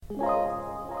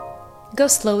Go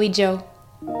Slowly Joe,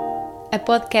 a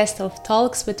podcast of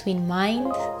talks between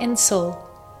mind and soul,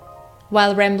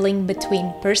 while rambling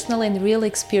between personal and real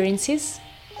experiences,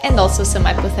 and also some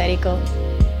hypothetical,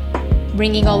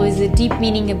 bringing always a deep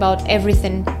meaning about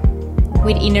everything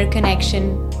with inner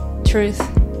connection, truth,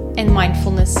 and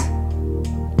mindfulness.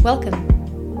 Welcome.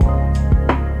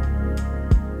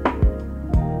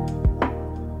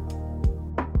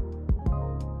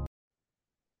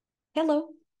 Hello.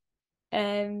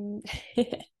 Um,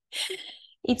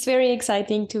 it's very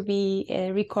exciting to be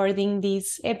recording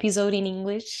this episode in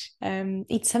English.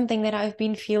 It's something that I've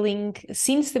been feeling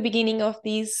since the beginning of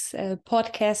this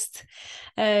podcast,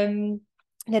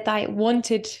 that I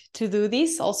wanted to do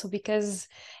this, also because,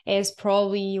 as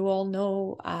probably you all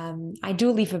know, I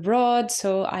do live abroad.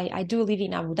 So I do live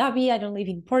in Abu Dhabi. I don't live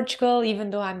in Portugal, even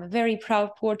though I'm a very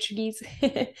proud Portuguese.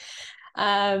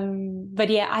 But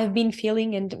yeah, I've been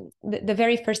feeling, and the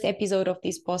very first episode of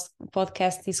this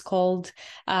podcast is called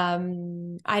I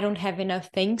Don't Have Enough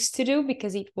Things to Do,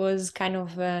 because it was kind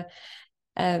of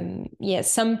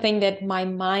something that my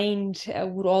mind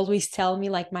would always tell me,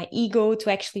 like my ego, to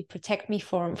actually protect me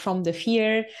from the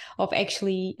fear of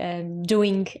actually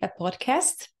doing a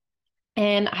podcast.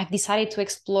 And I've decided to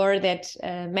explore that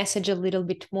message a little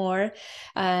bit more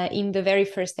in the very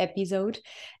first episode.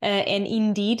 And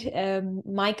indeed,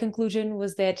 my conclusion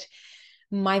was that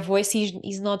my voice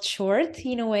is not short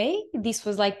in a way. This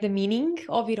was like the meaning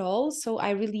of it all. So I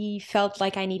really felt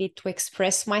like I needed to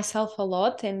express myself a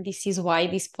lot. And this is why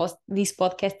this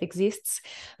podcast exists.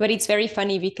 But it's very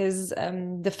funny because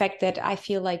the fact that I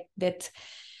feel like that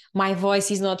my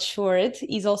voice is not short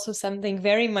is also something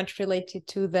very much related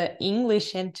to the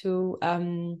English and to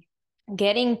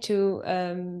getting to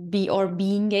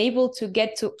being able to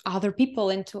get to other people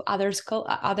and to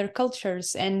other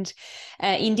cultures. And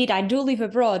indeed, I do live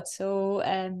abroad, so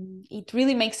it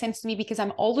really makes sense to me, because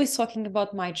I'm always talking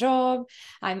about my job.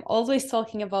 I'm always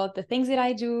talking about the things that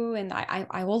I do, and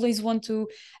I always want to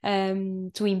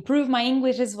improve my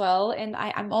English as well. And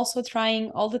I'm also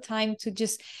trying all the time to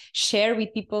just share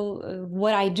with people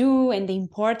what I do and the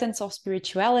importance of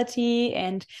spirituality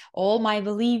and all my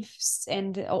beliefs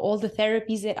and all the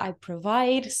therapies that I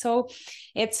provide. So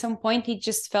at some point, it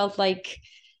just felt like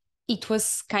it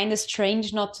was kind of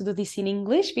strange not to do this in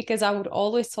English, because I would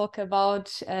always talk about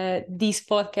this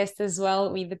podcast as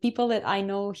well with the people that I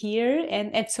know here.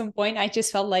 And at some point, I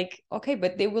just felt like, okay,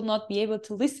 but they will not be able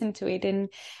to listen to it. And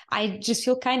I just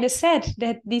feel kind of sad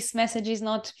that this message is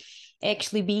not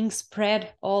actually being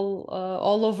spread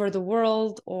all over the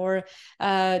world, or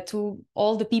to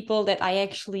all the people that I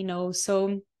actually know.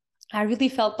 So I really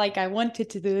felt like I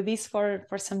wanted to do this for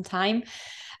some time.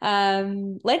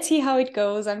 Let's see how it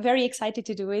goes. I'm very excited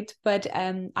to do it, but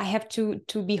I have to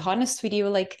be honest with you.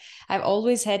 Like, I've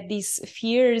always had these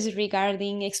fears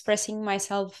regarding expressing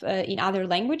myself in other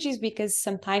languages, because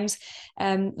sometimes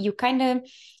you kind of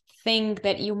think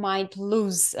that you might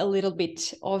lose a little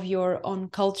bit of your own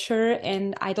culture.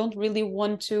 And I don't really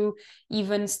want to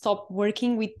even stop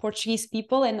working with Portuguese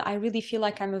people. And I really feel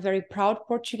like I'm a very proud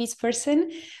Portuguese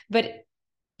person. But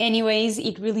anyways,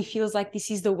 it really feels like this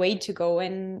is the way to go.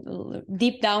 And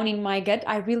deep down in my gut,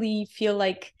 I really feel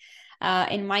like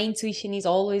and my intuition is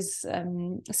always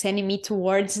sending me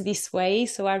towards this way.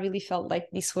 So I really felt like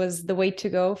this was the way to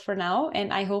go for now.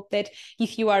 And I hope that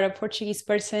if you are a Portuguese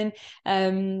person,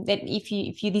 that if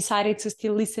you decided to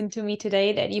still listen to me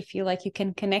today, that you feel like you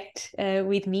can connect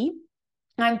with me.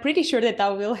 I'm pretty sure that I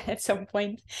will at some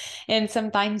point, and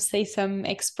sometimes say some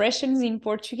expressions in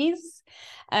Portuguese.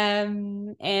 Well,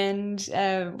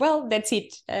 that's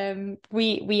it.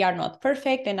 We are not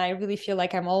perfect, and I really feel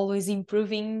like I'm always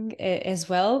improving as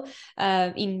well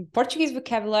in Portuguese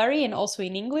vocabulary and also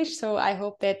in English. So I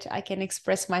hope that I can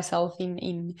express myself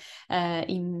in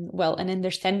well, an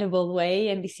understandable way,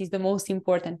 and this is the most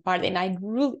important part. And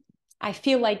I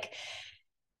feel like,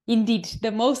 indeed,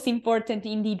 the most important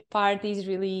part is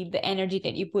really the energy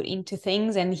that you put into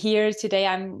things. And here today,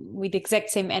 I'm with the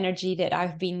exact same energy that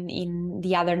I've been in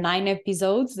the other 9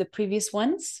 episodes, the previous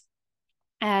ones.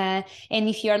 And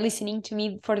if you are listening to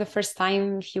me for the first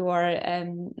time, if you are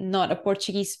not a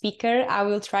Portuguese speaker, I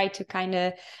will try to kind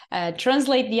of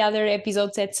translate the other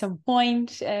episodes at some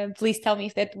point. Please tell me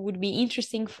if that would be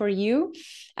interesting for you.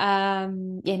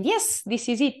 And yes, this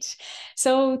is it.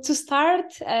 So to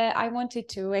start, I wanted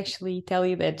to actually tell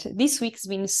you that this week's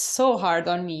been so hard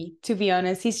on me, to be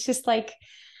honest. It's just like,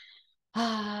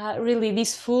 really,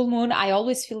 this full moon, I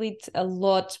always feel it a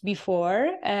lot before.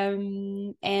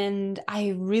 And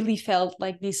I really felt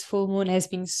like this full moon has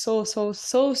been so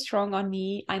strong on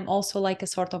me. I'm also like a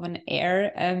sort of an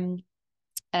air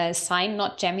sign,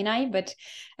 not Gemini, but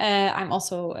I'm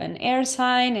also an air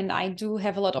sign, and I do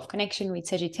have a lot of connection with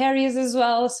Sagittarius as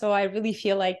well. So I really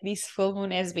feel like this full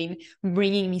moon has been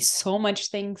bringing me so much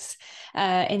things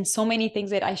and so many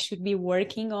things that I should be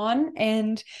working on.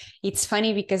 And it's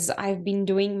funny because I've been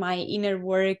doing my inner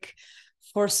work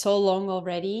for so long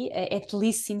already, at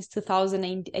least since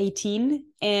 2018,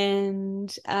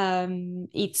 and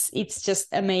it's just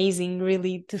amazing,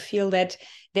 really, to feel that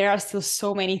there are still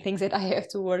so many things that I have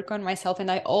to work on myself.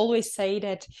 And I always say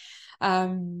that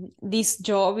this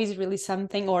job is really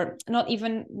something, or not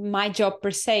even my job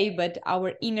per se, but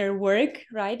our inner work,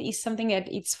 right, is something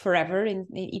that it's forever, and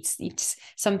it's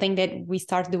something that we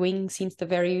start doing since the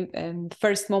very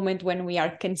first moment when we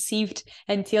are conceived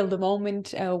until the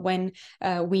moment when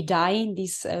we die in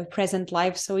this present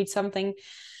life. So it's something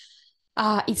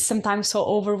it's sometimes so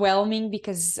overwhelming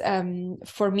because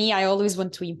for me, I always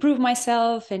want to improve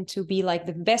myself and to be like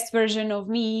the best version of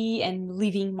me and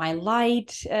living my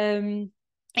light. And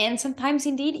sometimes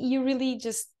indeed, you really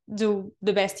just do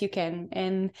the best you can.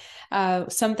 And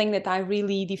something that I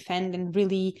really defend and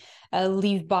really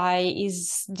live by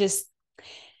is just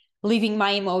living my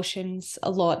emotions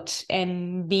a lot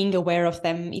and being aware of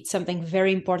them. It's something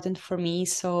very important for me.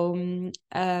 So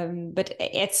but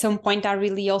at some point I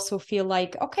really also feel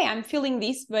like, okay, I'm feeling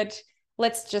this, but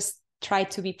let's just try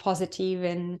to be positive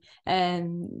and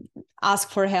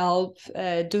ask for help,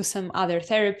 do some other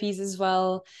therapies as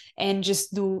well, and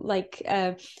just do like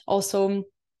also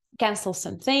cancel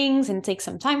some things and take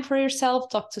some time for yourself,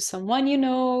 talk to someone you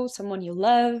know, someone you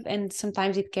love. And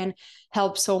sometimes it can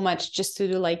help so much just to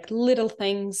do like little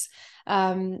things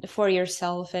for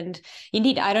yourself. And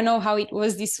indeed, I don't know how it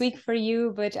was this week for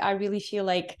you, but I really feel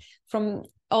like from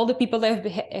all the people that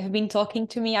have been talking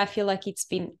to me, I feel like it's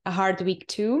been a hard week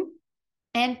too.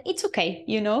 And it's okay,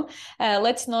 you know,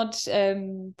 let's not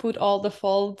put all the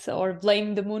fault or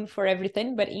blame the moon for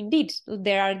everything. But indeed,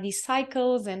 there are these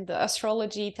cycles, and the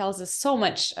astrology tells us so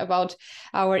much about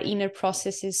our inner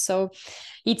processes. So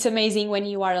it's amazing when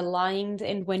you are aligned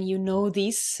and when you know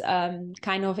this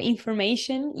kind of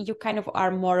information, you kind of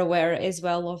are more aware as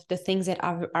well of the things that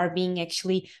are being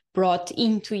actually brought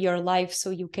into your life, so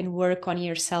you can work on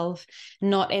yourself,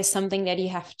 not as something that you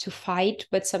have to fight,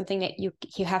 but something that you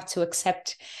have to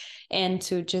accept and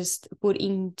to just put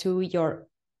into your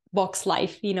box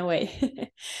life in a way.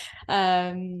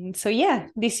 So yeah,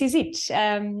 this is it.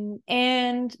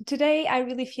 And today I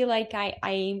really feel like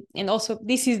I and also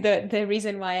this is the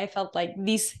reason why I felt like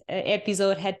this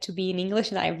episode had to be in English,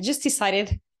 and I've just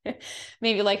decided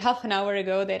maybe like half an hour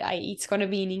ago that it's going to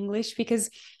be in English, because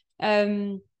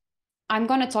I'm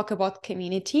going to talk about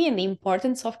community and the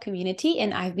importance of community.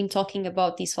 And I've been talking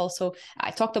about this also.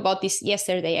 I talked about this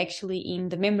yesterday, actually, in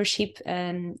the membership,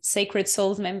 Sacred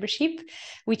Souls membership,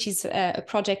 which is a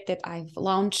project that I've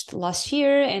launched last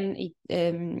year. And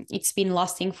it's been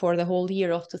lasting for the whole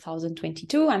year of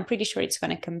 2022. I'm pretty sure it's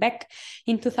going to come back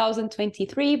in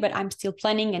 2023, but I'm still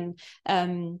planning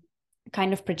and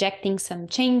kind of projecting some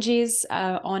changes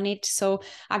on it. So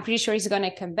I'm pretty sure it's going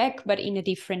to come back, but in a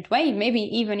different way, maybe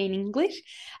even in English.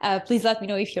 Please let me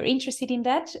know if you're interested in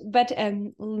that. But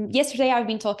yesterday I've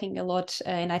been talking a lot,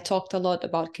 and I talked a lot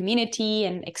about community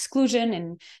and exclusion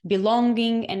and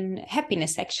belonging and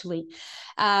happiness, actually.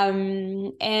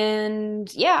 And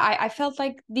yeah, I felt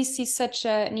like this is such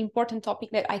an important topic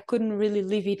that I couldn't really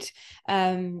leave it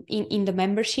in the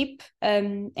membership.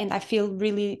 And I feel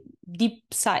really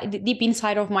deep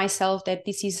inside of myself that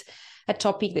this is a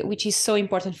topic which is so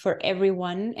important for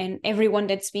everyone, and everyone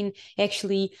that's been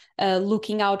actually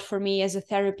looking out for me as a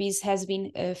therapist has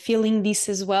been feeling this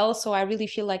as well. So I really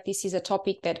feel like this is a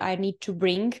topic that I need to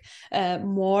bring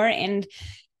more. And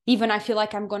even I feel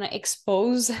like I'm going to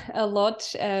expose a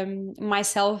lot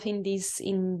myself in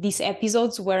these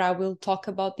episodes where I will talk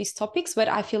about these topics, but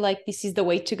I feel like this is the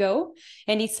way to go.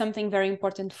 And it's something very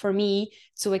important for me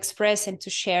to express and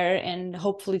to share. And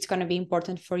hopefully it's going to be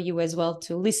important for you as well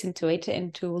to listen to it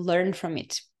and to learn from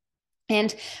it.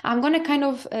 And I'm going to kind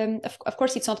of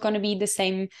course, it's not going to be the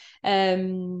same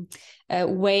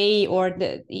way, or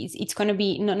it's going to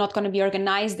be not going to be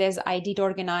organized as I did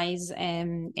organize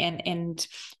and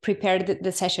prepare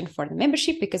the session for the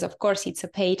membership, because of course it's a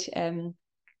paid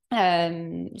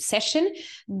session,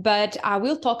 but I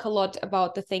will talk a lot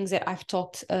about the things that I've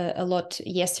talked a lot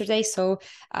yesterday. So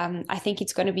I think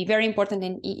it's going to be very important.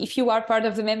 And if you are part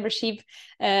of the membership,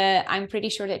 I'm pretty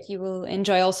sure that you will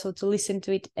enjoy also to listen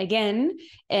to it again.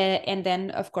 And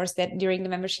then, of course, that during the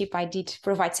membership, I did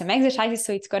provide some exercises.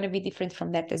 So it's going to be different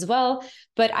from that as well.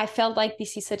 But I felt like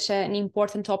this is such an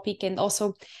important topic. And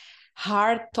also,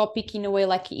 hard topic in a way,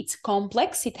 like it's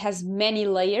complex, it has many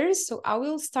layers. So I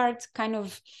will start kind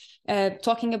of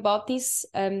talking about this.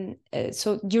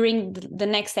 So during the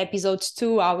next episodes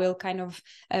too, I will kind of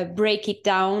break it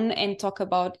down and talk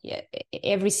about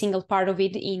every single part of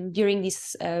it during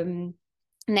this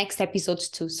next episodes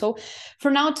too. So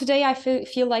for now, today, I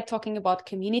feel like talking about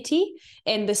community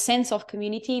and the sense of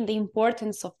community and the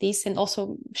importance of this, and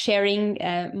also sharing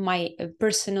my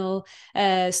personal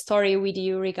story with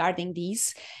you regarding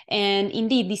this. And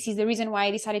indeed, this is the reason why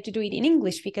I decided to do it in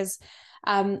English, because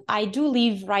I do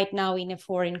live right now in a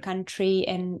foreign country,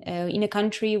 and in a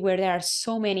country where there are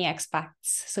so many expats.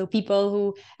 So people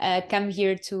who come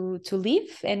here to live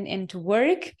and to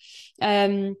work.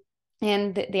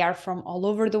 And they are from all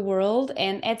over the world.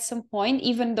 And at some point,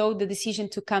 even though the decision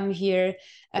to come here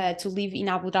to live in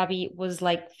Abu Dhabi was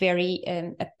like very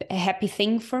a happy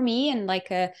thing for me, and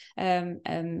like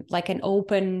like an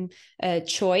open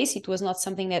choice, it was not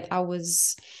something that I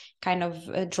was kind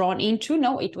of drawn into.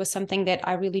 No, it was something that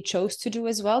I really chose to do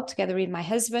as well, together with my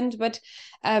husband. But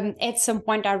at some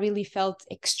point, I really felt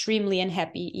extremely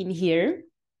unhappy in here.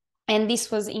 And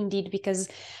this was indeed because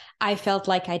I felt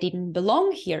like I didn't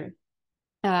belong here.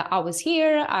 I was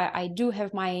here. I do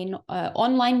have my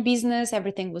online business.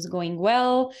 Everything was going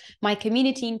well. My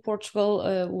community in Portugal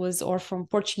or from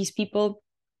Portuguese people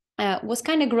was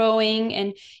kind of growing,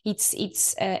 and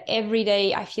it's every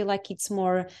day I feel like it's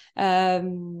more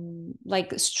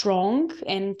like strong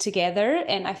and together.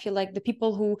 And I feel like the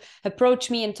people who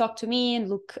approach me and talk to me and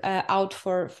look out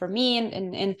for me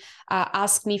and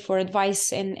ask me for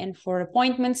advice and for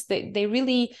appointments, they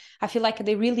really, I feel like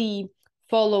they really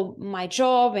follow my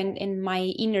job and my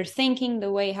inner thinking, the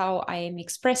way how I am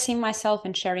expressing myself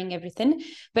and sharing everything.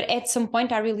 But at some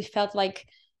point, I really felt like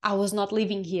I was not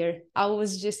living here. I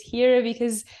was just here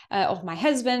because of my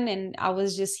husband, and I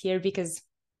was just here because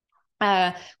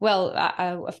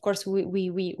of course,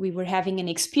 we were having an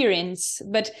experience,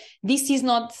 but this is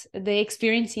not the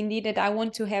experience indeed that I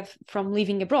want to have from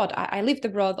living abroad. I lived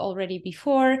abroad already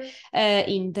before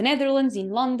in the Netherlands,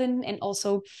 in London, and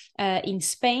also in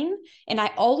Spain. And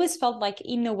I always felt like,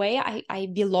 in a way, I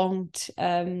belonged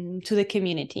to the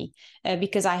community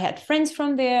because I had friends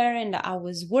from there, and I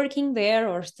was working there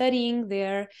or studying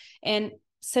there. And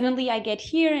suddenly I get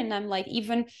here, and I'm like,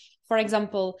 even, for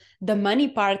example, the money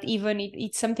part, even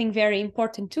it's something very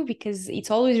important too, because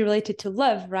it's always related to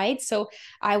love, right? So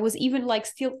I was even like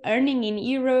still earning in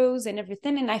euros and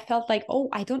everything, and I felt like, oh,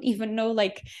 I don't even know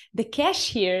like the cash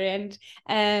here. And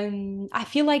I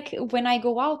feel like when I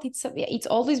go out, it's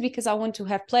always because I want to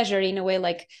have pleasure in a way,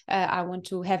 like I want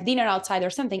to have dinner outside or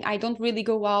something. I don't really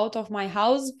go out of my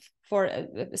house for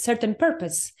a certain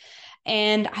purpose,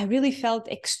 and I really felt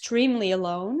extremely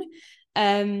alone.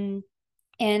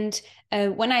 And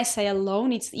when I say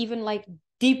alone, it's even like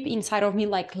deep inside of me,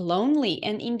 like lonely.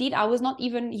 And indeed, I was not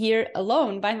even here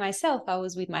alone by myself. I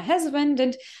was with my husband,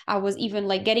 and I was even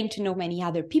like getting to know many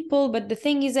other people. But the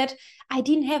thing is that I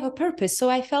didn't have a purpose.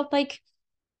 So I felt like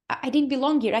I didn't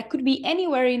belong here. I could be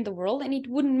anywhere in the world and it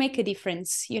wouldn't make a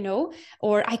difference,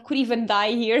 or I could even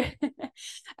die here.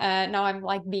 Now I'm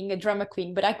like being a drama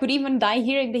queen, but I could even die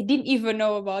here and they didn't even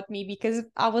know about me because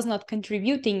I was not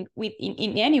contributing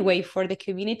in any way for the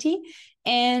community.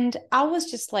 And I was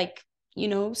just like,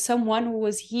 someone who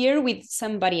was here with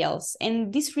somebody else.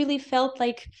 And this really felt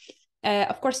like,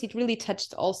 of course, it really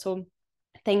touched also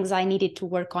things I needed to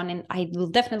work on. And I will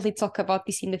definitely talk about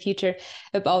this in the future,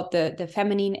 about the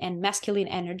feminine and masculine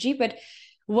energy. But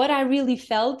what I really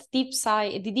felt deep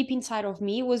inside of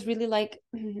me was really like,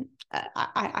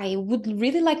 I would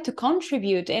really like to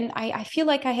contribute. And I feel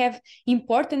like I have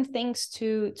important things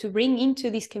to bring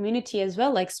into this community as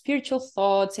well, like spiritual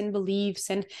thoughts and beliefs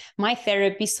and my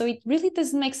therapy. So it really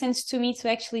doesn't make sense to me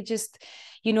to actually just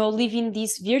live in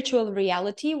this virtual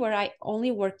reality where I only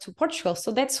work to Portugal.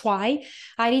 So that's why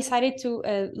I decided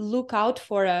to look out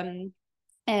for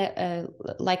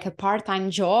like a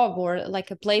part-time job or like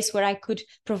a place where I could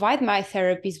provide my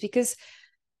therapies, because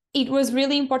it was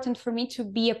really important for me to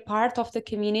be a part of the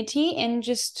community and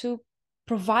just to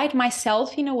provide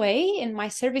myself in a way and my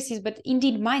services, but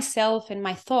indeed myself and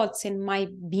my thoughts and my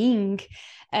being,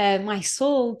 my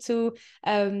soul to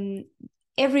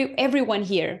everyone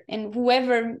here and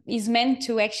whoever is meant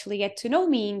to actually get to know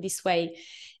me in this way.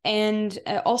 And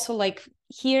also, like,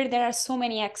 here there are so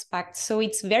many expats, so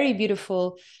it's very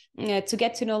beautiful to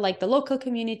get to know like the local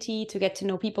community, to get to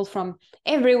know people from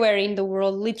everywhere in the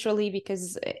world, literally,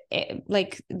 because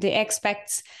like the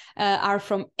expats are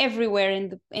from everywhere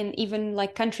in even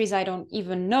like countries I don't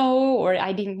even know or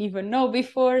I didn't even know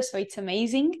before. So it's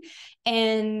amazing.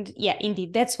 And yeah,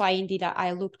 indeed, that's why indeed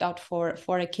I looked out for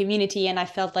a community, and I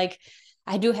felt like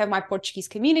I do have my Portuguese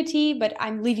community, but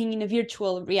I'm living in a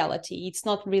virtual reality. It's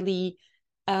not really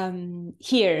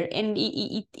here, and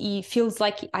it feels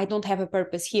like I don't have a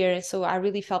purpose here. So I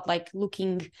really felt like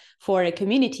looking for a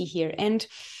community here. And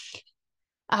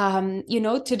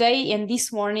today and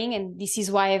this morning, and this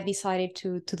is why I've decided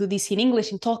to do this in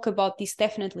English and talk about this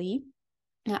definitely.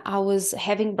 I was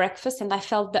having breakfast and I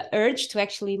felt the urge to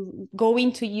actually go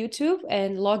into YouTube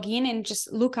and log in and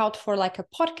just look out for like a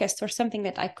podcast or something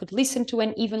that I could listen to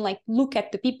and even like look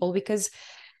at the people, because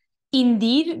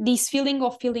indeed this feeling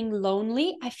of feeling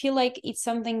lonely, I feel like it's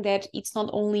something that it's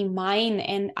not only mine.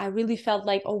 And I really felt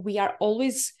like, oh, we are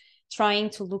always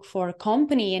trying to look for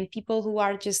company and people who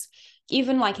are just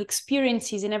even like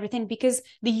experiences and everything, because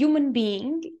the human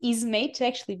being is made to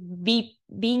actually be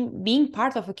being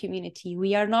part of a community.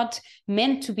 We are not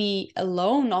meant to be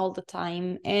alone all the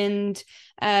time. And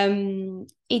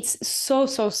it's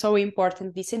so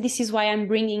important, this. And this is why I'm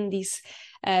bringing this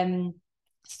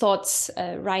thoughts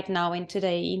right now and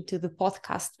today into the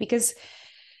podcast, because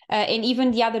and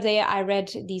even the other day I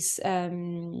read this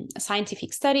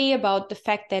scientific study about the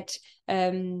fact that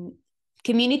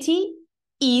community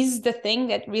is the thing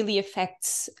that really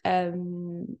affects our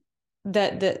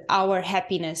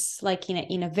happiness, like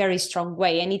in a very strong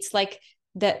way. And it's like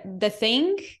the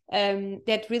thing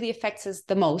that really affects us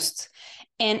the most.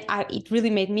 And it really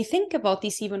made me think about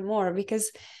this even more,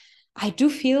 because I do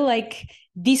feel like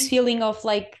this feeling of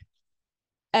like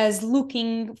as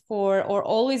looking for or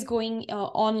always going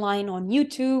online on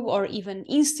YouTube or even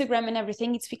Instagram and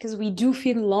everything, it's because we do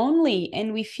feel lonely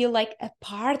and we feel like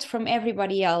apart from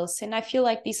everybody else. And I feel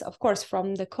like this, of course,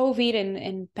 from the COVID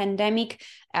and pandemic,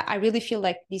 I really feel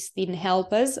like this didn't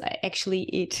help us. Actually,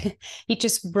 it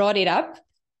just brought it up.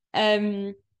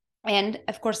 And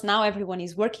of course, now everyone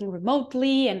is working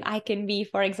remotely, and I can be,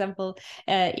 for example,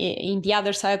 in the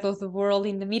other side of the world,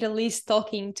 in the Middle East,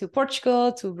 talking to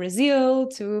Portugal, to Brazil,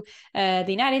 to the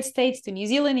United States, to New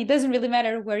Zealand. It doesn't really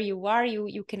matter where you are.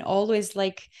 You can always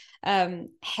like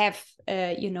have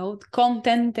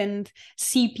content and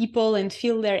see people and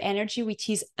feel their energy, which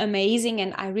is amazing.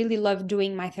 And I really love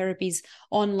doing my therapies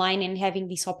online and having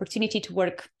this opportunity to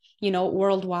work,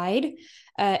 worldwide.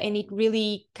 And it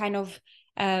really kind of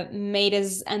made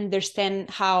us understand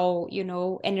how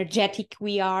energetic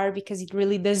we are, because it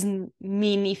really doesn't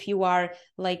mean if you are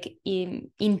like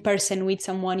in person with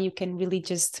someone you can really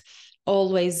just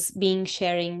always being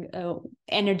sharing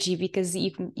energy, because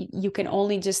you can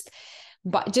only just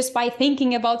by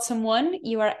thinking about someone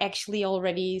you are actually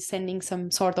already sending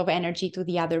some sort of energy to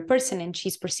the other person, and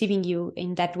she's perceiving you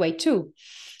in that way too.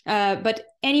 But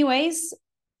anyways,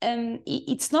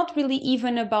 it's not really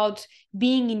even about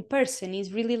being in person.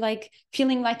 It's really like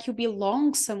feeling like you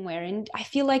belong somewhere. And I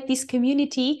feel like this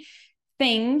community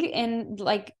thing and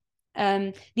like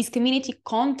this community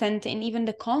content and even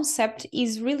the concept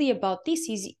is really about this,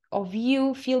 is of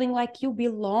you feeling like you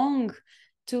belong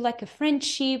to like a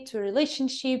friendship, to a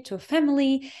relationship, to a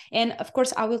family. And of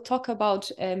course I will talk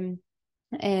about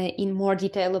in more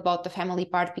detail about the family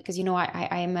part, because I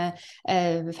am a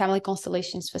family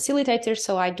constellations facilitator,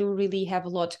 so I do really have a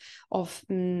lot of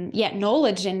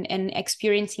knowledge and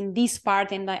experience in this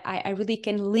part, and I really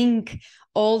can link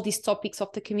all these topics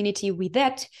of the community with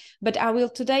that. But I will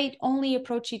today only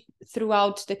approach it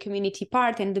throughout the community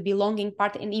part and the belonging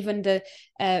part and even the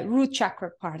root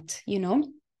chakra part,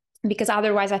 because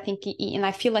otherwise I think and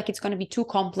I feel like it's going to be too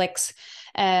complex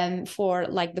for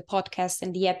like the podcast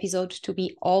and the episode to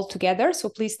be all together. So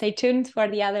please stay tuned for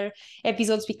the other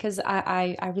episodes, because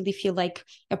I really feel like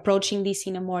approaching this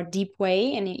in a more deep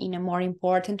way and in a more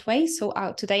important way. So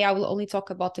today I will only talk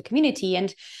about the community,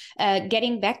 and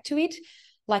getting back to it.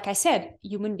 Like I said,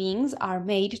 human beings are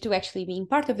made to actually being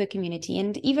part of the community.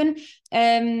 And even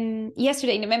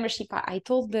yesterday in the membership, I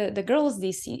told the girls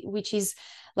this, which is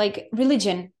like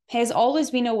religion has always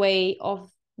been a way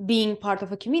of being part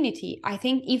of a community. I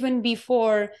think even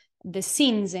before the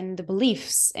sins and the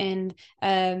beliefs and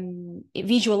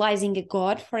visualizing a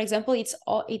God, for example,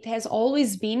 it has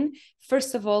always been,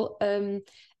 first of all,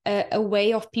 a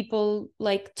way of people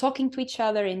like talking to each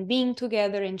other and being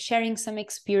together and sharing some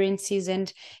experiences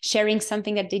and sharing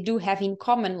something that they do have in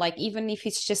common, like even if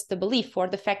it's just the belief or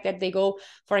the fact that they go,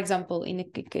 for example, in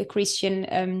a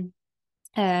Christian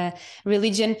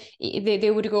religion,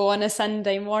 they would go on a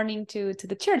Sunday morning to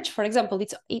the church, for example.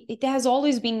 It has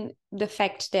always been the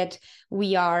fact that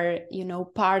we are, you know,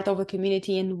 part of a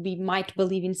community, and we might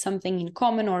believe in something in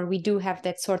common, or we do have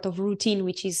that sort of routine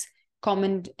which is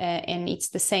common, and it's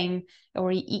the same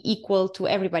or equal to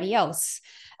everybody else.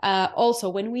 Also,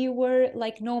 when we were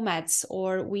like nomads,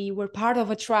 or we were part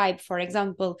of a tribe, for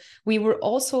example, we were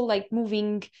also like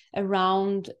moving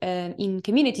around in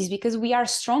communities, because we are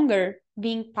stronger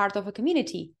being part of a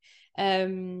community.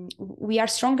 We are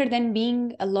stronger than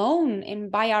being alone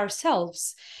and by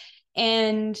ourselves.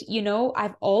 And, you know,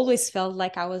 I've always felt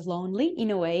like I was lonely in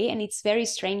a way. And it's very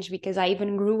strange, because I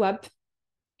even grew up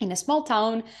in a small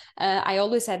town. I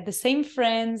always had the same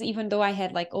friends, even though I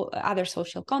had like other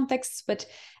social contexts, but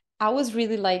I was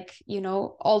really like, you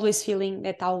know, always feeling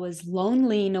that I was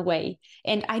lonely in a way.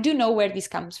 And I do know where this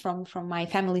comes from my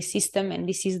family system. And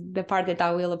this is the part that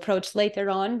I will approach later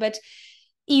on. But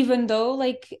even though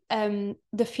like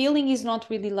the feeling is not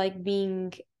really like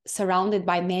being surrounded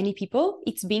by many people,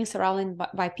 it's being surrounded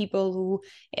by people who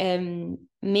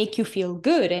make you feel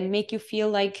good and make you feel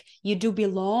like you do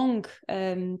belong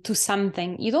to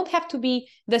something. You don't have to be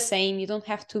the same, you don't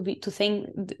have to think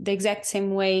the exact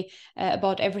same way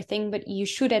about everything, but you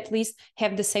should at least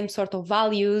have the same sort of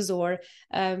values, or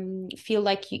feel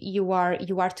like you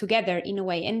are together in a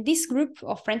way. And this group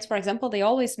of friends, for example, they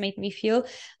always made me feel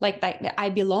like that I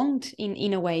belonged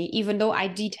in a way, even though I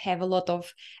did have a lot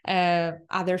of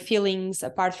other feelings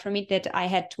apart from it that I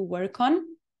had to work on.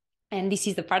 And this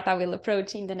is the part I will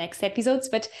approach in the next episodes.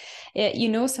 But, you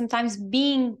know, sometimes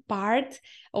being part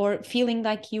or feeling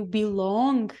like you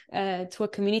belong to a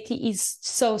community is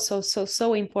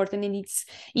so important. And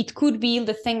it could be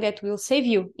the thing that will save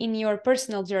you in your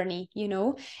personal journey, you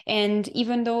know. And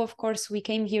even though, of course, we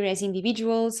came here as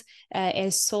individuals,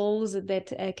 as souls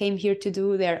that came here to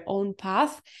do their own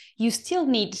path, you still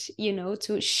need, you know,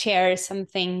 to share some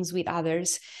things with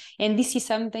others. And this is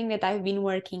something that I've been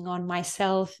working on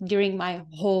myself during my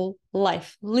whole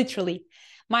life, literally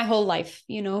my whole life,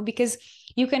 you know, because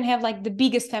you can have like the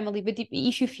biggest family, but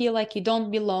if you feel like you don't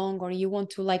belong, or you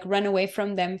want to like run away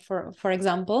from them, for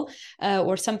example,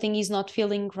 or something is not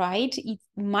feeling right, it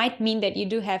might mean that you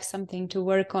do have something to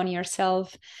work on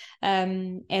yourself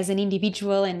as an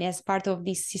individual and as part of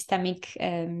this systemic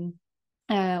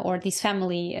or this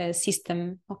family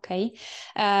system. Okay.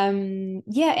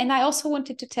 Yeah. And I also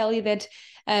wanted to tell you that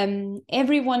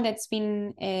everyone that's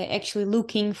been actually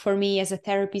looking for me as a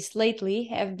therapist lately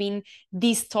have been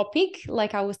this topic,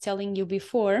 like I was telling you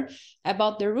before,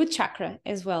 about the root chakra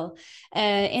as well.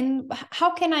 And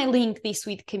how can I link this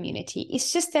with community?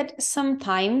 It's just that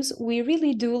sometimes we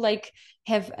really do like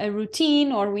have a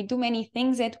routine, or we do many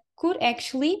things that could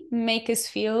actually make us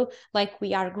feel like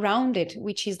we are grounded,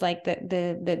 which is like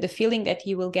the feeling that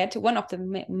you will get, one of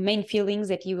the main feelings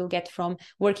that you will get from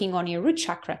working on your root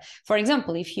chakra. For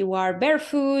example, if you are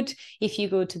barefoot, if you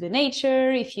go to the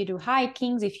nature, if you do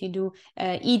hikings, if you do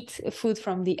eat food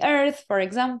from the earth, for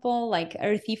example, like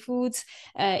earthy foods,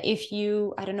 if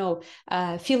you, I don't know,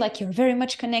 feel like you're very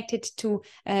much connected to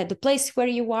the place where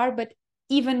you are, but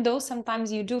even though sometimes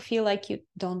you do feel like you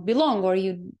don't belong, or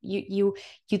you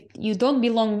don't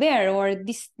belong there, or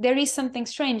there is something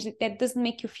strange that doesn't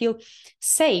make you feel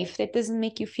safe, that doesn't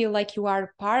make you feel like you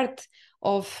are part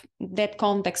of that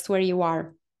context where you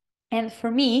are. And for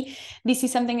me, this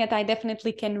is something that I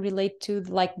definitely can relate to,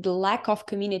 like the lack of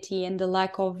community and the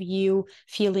lack of you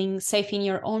feeling safe in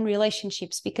your own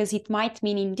relationships, because it might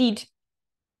mean indeed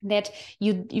that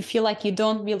you feel like you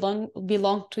don't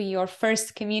belong to your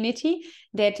first community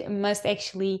that must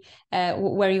actually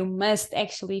where you must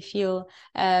actually feel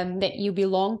that you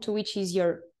belong to, which is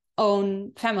your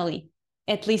own family,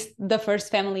 at least the first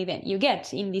family that you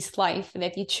get in this life,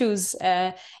 that you choose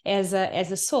as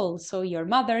a soul. So your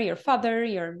mother, your father,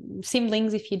 your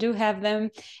siblings, if you do have them,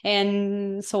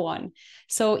 and so on.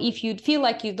 So if you feel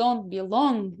like you don't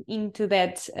belong into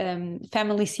that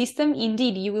family system,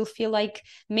 indeed, you will feel like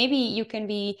maybe you can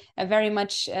be very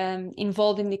much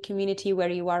involved in the community where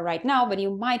you are right now, but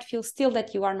you might feel still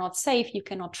that you are not safe, you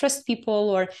cannot trust people,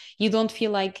 or you don't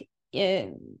feel like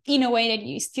in a way that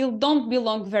you still don't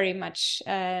belong very much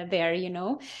there, you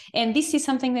know. And this is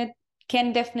something that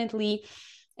can definitely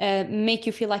make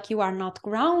you feel like you are not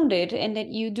grounded, and that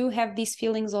you do have these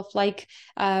feelings of like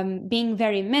being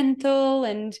very mental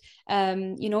and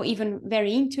you know, even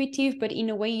very intuitive, but in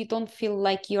a way you don't feel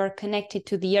like you're connected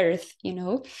to the earth, you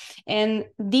know. And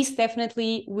this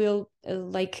definitely will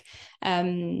like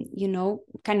you know,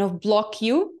 kind of block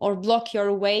you or block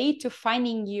your way to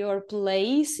finding your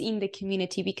place in the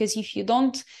community, because if you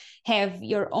don't have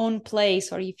your own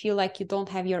place, or you feel like you don't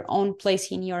have your own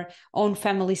place in your own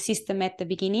family system at the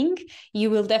beginning, you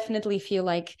will definitely feel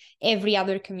like every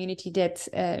other community that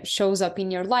shows up in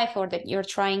your life or that you're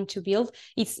trying to build,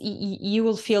 you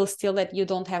will feel still that you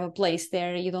don't have a place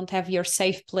there, you don't have your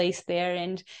safe place there,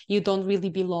 and you don't really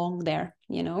belong there,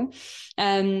 you know.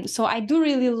 So I do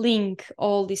really link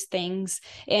all these things,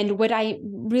 and what I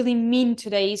really mean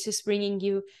today is just bringing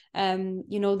you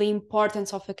you know, the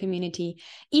importance of a community.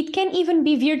 It can even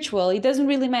be virtual, it doesn't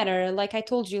really matter. Like I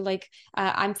told you, like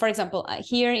I'm, for example,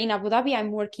 here in Abu Dhabi,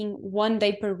 I'm working 1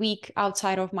 day per week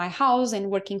outside of my house and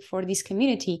working for this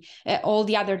community. All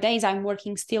the other days I'm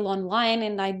working still online,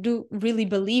 and I do really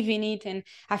believe in it, and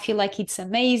I feel like it's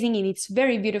amazing, and it's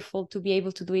very beautiful to be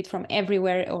able to do it from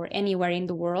everywhere or anywhere in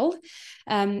the world,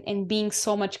 and being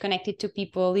so much connected to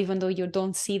people even though you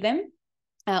don't see them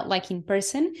like in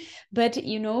person. But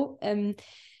you know,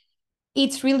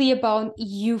 it's really about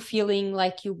you feeling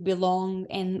like you belong,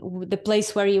 and the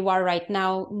place where you are right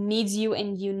now needs you,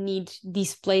 and you need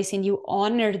this place, and you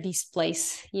honor this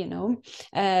place, you know.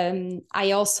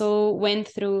 I also went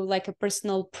through like a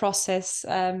personal process,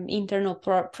 internal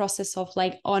process of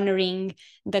like honoring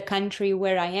the country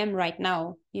where I am right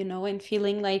now, you know, and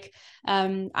feeling like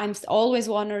I'm always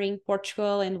honoring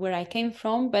Portugal and where I came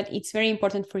from, but it's very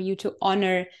important for you to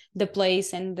honor the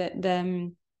place and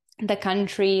the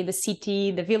country, the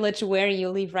city, the village where you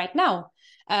live right now,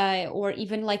 or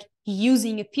even like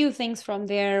using a few things from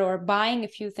there or buying a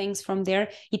few things from there.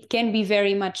 It can be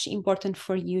very much important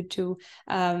for you to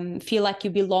feel like you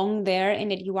belong there,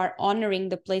 and that you are honoring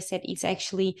the place that is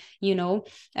actually, you know,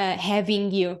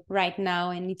 having you right now,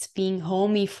 and it's being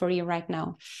homey for you right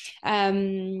now.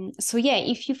 So yeah,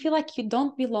 if you feel like you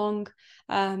don't belong,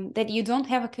 that you don't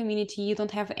have a community, you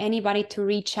don't have anybody to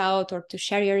reach out or to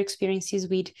share your experiences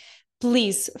with,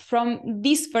 please, from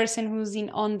this person who's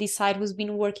on this side, who's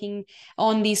been working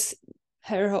on this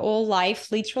her whole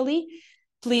life, literally,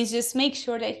 please just make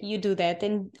sure that you do that.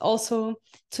 And also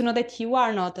to know that you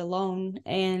are not alone,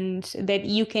 and that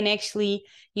you can actually,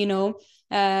 you know,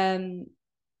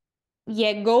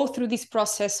 go through this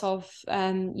process of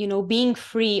you know, being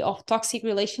free of toxic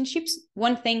relationships.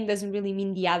 One thing doesn't really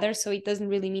mean the other, so it doesn't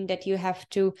really mean that you have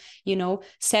to, you know,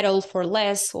 settle for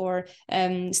less, or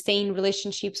stay in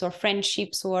relationships or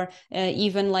friendships, or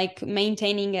even like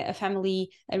maintaining a family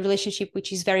relationship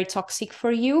which is very toxic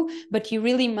for you. But you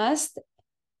really must,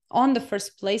 on the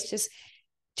first place, just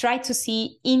try to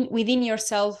see within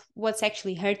yourself what's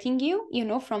actually hurting you, you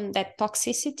know, from that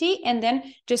toxicity, and then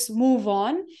just move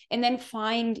on, and then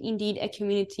find indeed a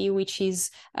community which is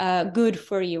good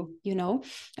for you, you know.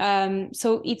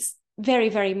 So it's very,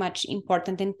 very much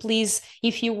important. And please,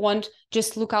 if you want,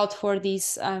 just look out for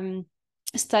these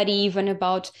study even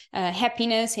about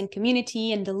happiness and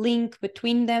community and the link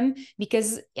between them,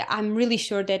 because I'm really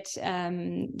sure that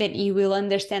that you will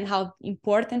understand how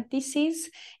important this is,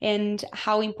 and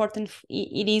how important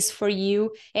it is for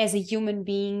you as a human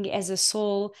being, as a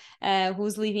soul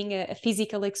who's living a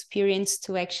physical experience,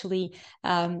 to actually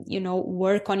you know,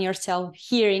 work on yourself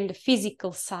here in the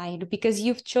physical side, because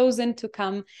you've chosen to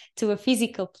come to a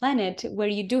physical planet where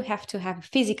you do have to have a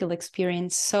physical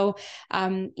experience. So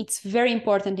it's very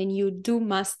important, and you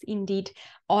must indeed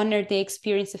honor the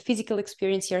experience, the physical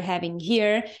experience you're having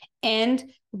here. And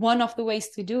one of the ways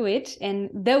to do it, and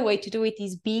the way to do it,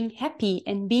 is being happy,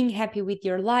 and being happy with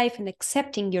your life, and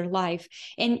accepting your life.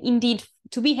 And indeed,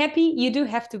 to be happy, you do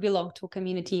have to belong to a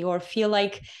community, or feel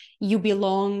like you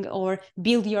belong, or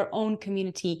build your own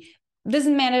community.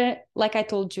 Doesn't matter, like I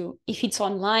told you, if it's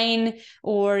online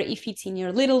or if it's in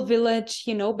your little village,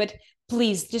 you know. But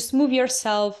please just move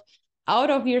yourself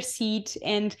out of your seat,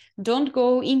 and don't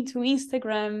go into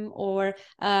Instagram or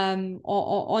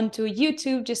onto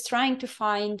YouTube just trying to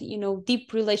find, you know,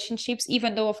 deep relationships.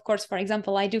 Even though, of course, for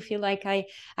example, I do feel like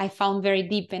I found very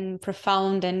deep and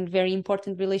profound and very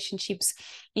important relationships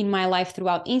in my life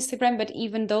throughout Instagram. But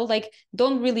even though, like,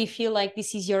 don't really feel like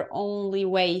this is your only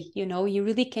way, you know. You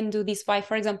really can do this by,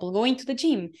 for example, going to the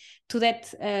gym, to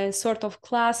that sort of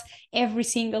class every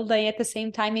single day at the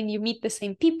same time, and you meet the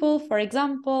same people, for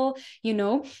example, you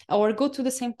know. Or go to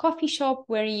the same coffee shop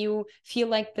where you feel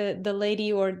like the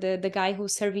lady or the guy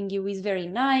who's serving you is very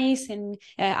nice, and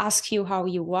asks you how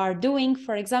you are doing,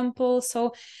 for example.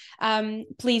 So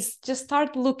please just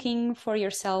start looking for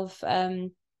yourself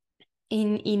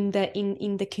in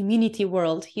the community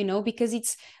world, you know, because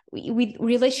it's with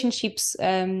relationships,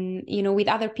 you know, with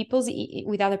other people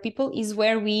is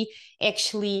where we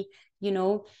actually, you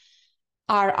know,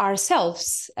 are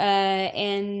ourselves,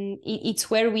 and it's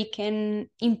where we can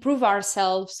improve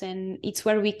ourselves, and it's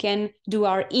where we can do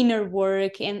our inner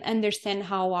work and understand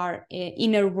how our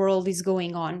inner world is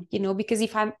going on, because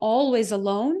if I'm always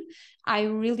alone, I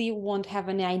really won't have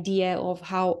an idea of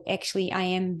how actually I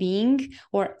am being,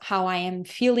 or how I am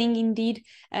feeling indeed,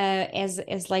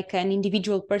 as like an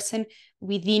individual person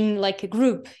within like a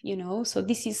group, so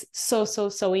this is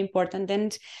so important.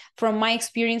 And from my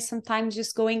experience, sometimes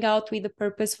just going out with a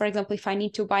purpose, for example, if I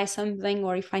need to buy something,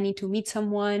 or if I need to meet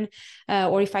someone,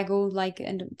 or if I go like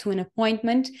to an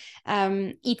appointment,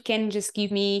 it can just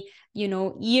give me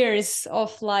years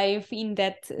of life in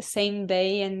that same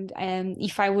day. And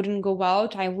if I wouldn't go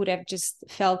out, I would have just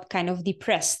felt kind of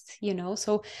depressed,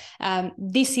 so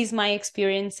this is my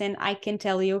experience, and I can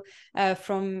tell you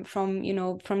from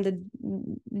the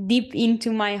deep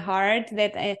into my heart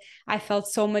that I felt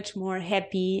so much more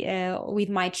happy with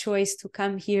my choice to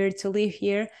come here, to live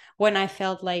here, when I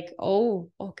felt like, oh,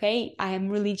 okay, I am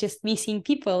really just missing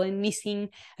people and missing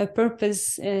a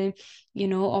purpose,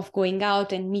 of going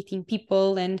out and meeting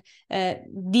people. And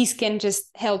this can just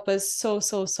help us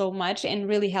so much, and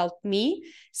really help me.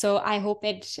 So I hope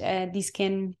that this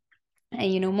can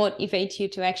motivate you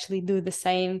to actually do the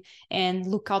same, and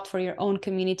look out for your own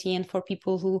community, and for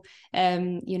people who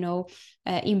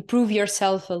improve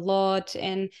yourself a lot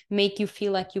and make you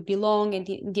feel like you belong, and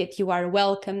that you are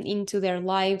welcome into their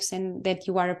lives, and that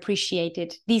you are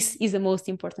appreciated. This is the most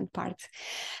important part.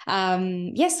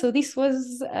 Yes, so this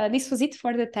was it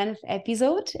for the 10th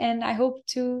episode, and I hope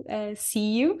to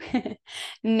see you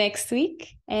next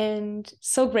week. And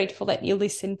so grateful that you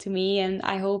listened to me, and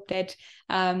I hope that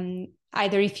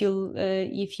either if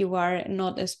you are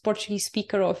not a Portuguese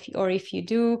speaker, or if you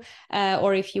do,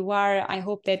 or if you are, I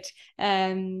hope that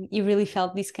you really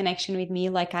felt this connection with me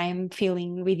like I am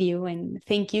feeling with you. And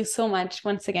thank you so much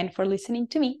once again for listening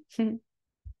to me.